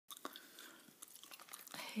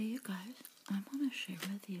Hey you guys, I want to share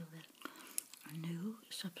with you this new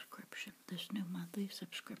subscription, this new monthly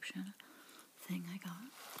subscription thing I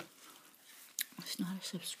got. It's not a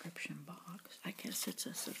subscription box. I guess it's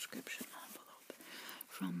a subscription envelope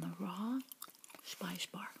from the Raw Spice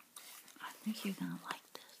Bar. I think you're going to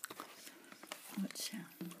like this. Let's see.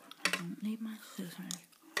 I don't need my scissors.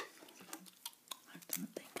 I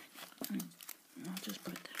don't think I need. I'll just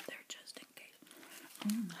put that there just in case.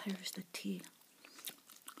 Here's the tea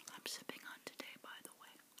I'm sipping on today, by the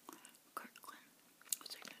way. Kirkland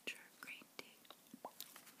Signature Green Tea.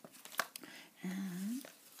 And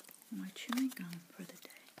my chewing gum for the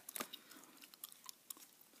day.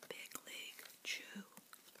 Big League Chew.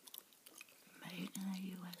 Made in the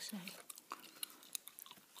USA.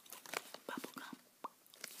 Bubblegum.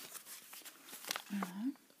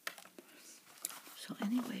 So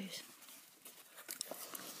anyways,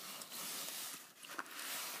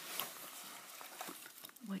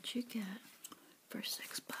 what you get for $6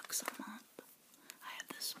 a month. I have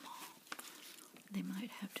the small. They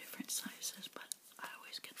might have different sizes, but I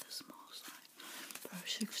always get the small size. For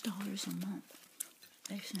 $6 a month,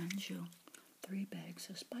 they send you 3 bags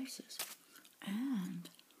of spices. And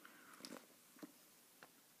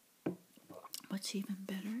what's even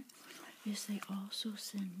better is they also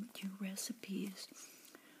send you recipes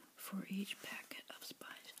for each packet of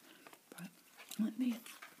spice. But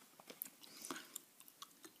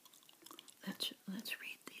let's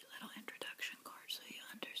read the little introduction card so you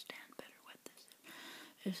understand better what this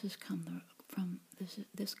is.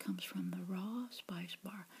 This comes from the Raw Spice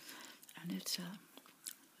Bar, and it's a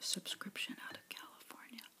subscription out of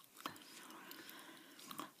California.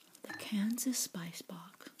 The Kansas Spice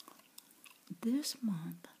Box. This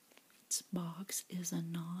month's box is a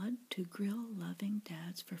nod to grill-loving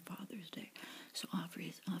dads for Father's Day. So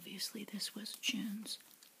obviously this was June's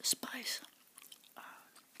spice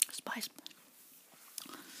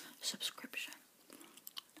subscription.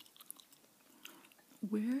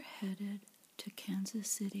 We're headed to Kansas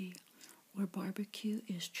City, where barbecue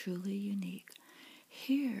is truly unique.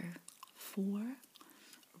 Here, 4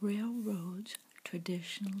 railroads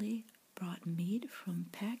traditionally brought meat from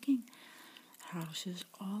packing houses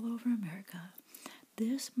all over America.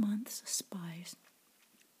 This month's spice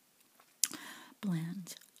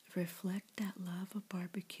blends reflect that love of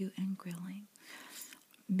barbecue and grilling.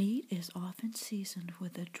 Meat is often seasoned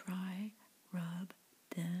with a dry rub,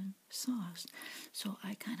 then sauce. So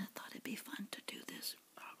I kind of thought it'd be fun to do this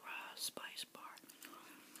Raw Spice Bar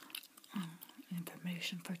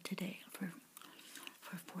information for today, for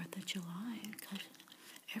 4th of July, because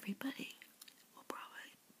everybody will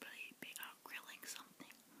probably be out grilling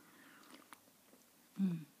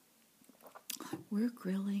something. We're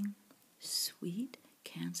grilling sweet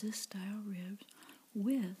Kansas-style ribs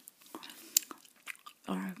with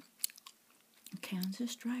our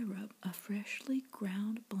Kansas Dry Rub, a freshly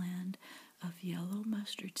ground blend of yellow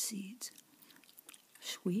mustard seeds,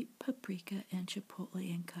 sweet paprika, and chipotle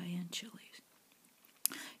and cayenne chilies.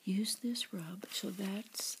 Use this rub, so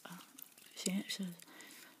that's it says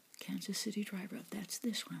Kansas City Dry Rub. That's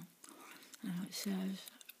this one. It says,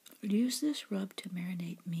 use this rub to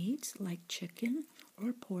marinate meats like chicken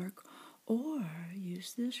or pork, or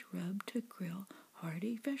use this rub to grill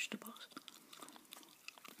hearty vegetables.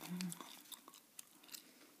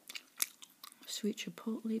 Sweet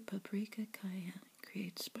chipotle, paprika, cayenne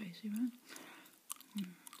creates spicy one.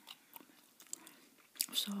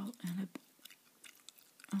 Salt and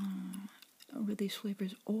with these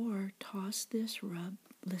flavors, or toss this rub.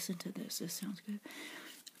 Listen to this. This sounds good.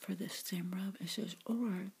 For this same rub, it says,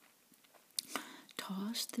 or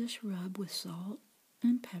toss this rub with salt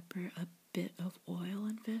and pepper, a bit of oil,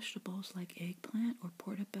 and vegetables like eggplant or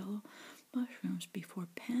portobello mushrooms before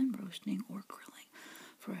pan roasting or grilling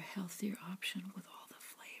for a healthier option with all the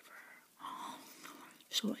flavor.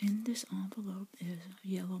 So in this envelope is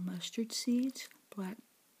yellow mustard seeds, black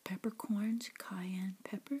peppercorns, cayenne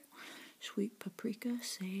pepper, sweet paprika,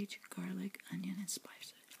 sage, garlic, onion, and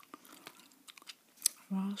spices.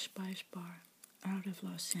 Raw Spice Bar out of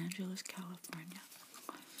Los Angeles, California.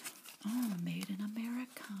 Oh, made in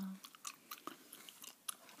America.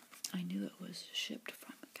 I knew it was shipped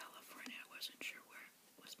from California. I wasn't sure where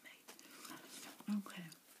it was made. Okay.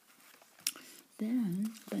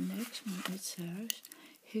 Then the next one, it says,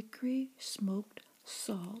 hickory smoked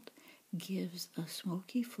salt gives a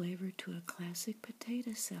smoky flavor to a classic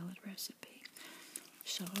potato salad recipe.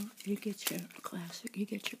 So you get your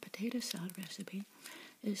potato salad recipe.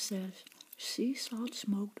 It says, sea salt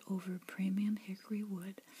smoked over premium hickory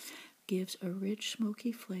wood gives a rich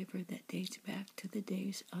smoky flavor that dates back to the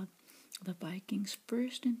days of the Vikings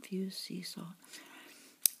first infused sea salt.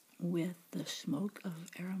 with the smoke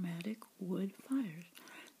of aromatic wood fires.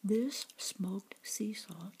 This smoked sea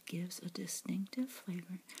salt gives a distinctive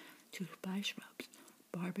flavor to spice rubs,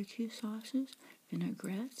 barbecue sauces,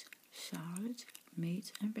 vinaigrettes, salads,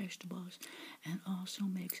 meats, and vegetables, and also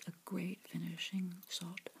makes a great finishing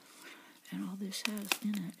salt. And all this has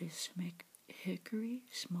in it is hickory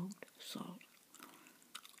smoked salt.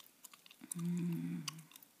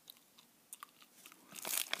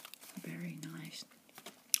 Very nice.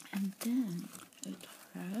 And then it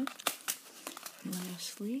has,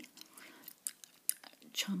 lastly,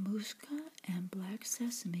 chamuska and black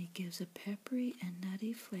sesame gives a peppery and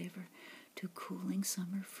nutty flavor to cooling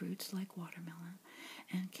summer fruits like watermelon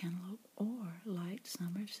and cantaloupe or light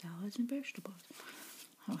summer salads and vegetables.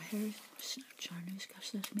 Oh, here's chamuska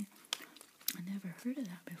sesame. I never heard of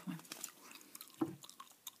that before.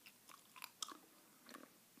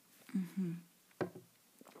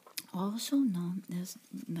 Also known as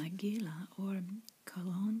nagila or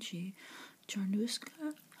kalonji,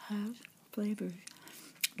 charnuska has flavors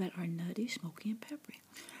that are nutty, smoky, and peppery,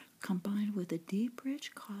 combined with the deep,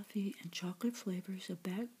 rich coffee and chocolate flavors of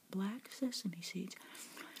black sesame seeds.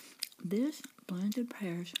 This blend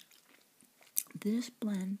pairs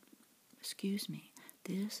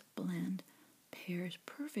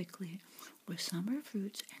perfectly with summer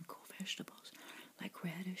fruits and cool vegetables like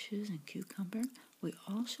radishes and cucumber. We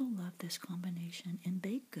also love this combination in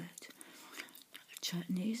baked goods,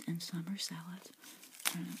 chutneys, and summer salads.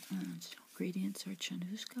 Ingredients are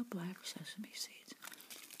chanuska, black sesame seeds.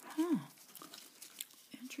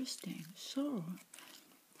 Interesting. So,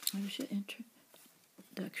 there's your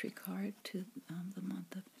introductory card to the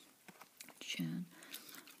month of June.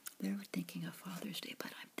 They were thinking of Father's Day,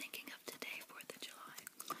 but I'm thinking of today, 4th of July.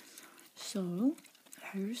 So,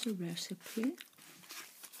 here's a recipe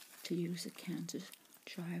to use the Kansas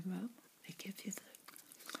dry rub. They give you the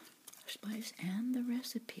spice and the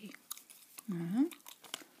recipe. And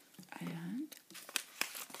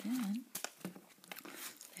then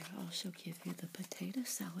they also give you the potato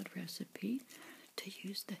salad recipe to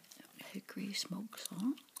use the hickory smoked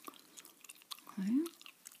salt. Okay.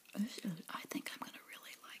 I think I'm going to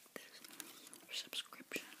really like this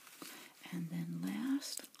subscription. And then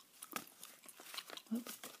last,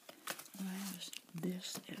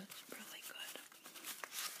 this is really good.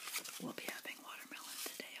 We'll be having watermelon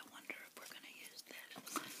today. I wonder if we're going to use this.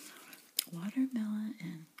 Watermelon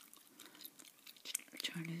and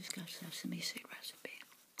Charnuska sesame seed recipe.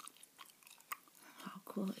 How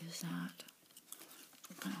cool is that?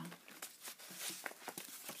 Wow.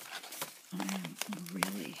 I am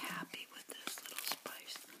really happy with this little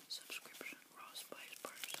spice subscription, raw spice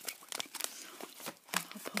bar subscription.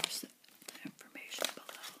 I'll post the information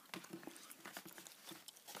below.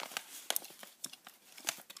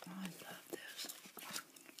 Oh, I love this.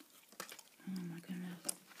 Oh my goodness.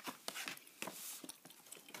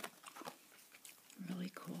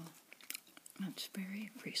 Really cool. It's very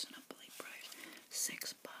reasonably priced.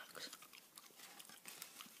 $6.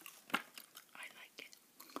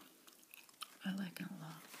 I like it a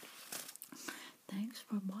lot. Thanks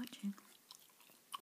for watching.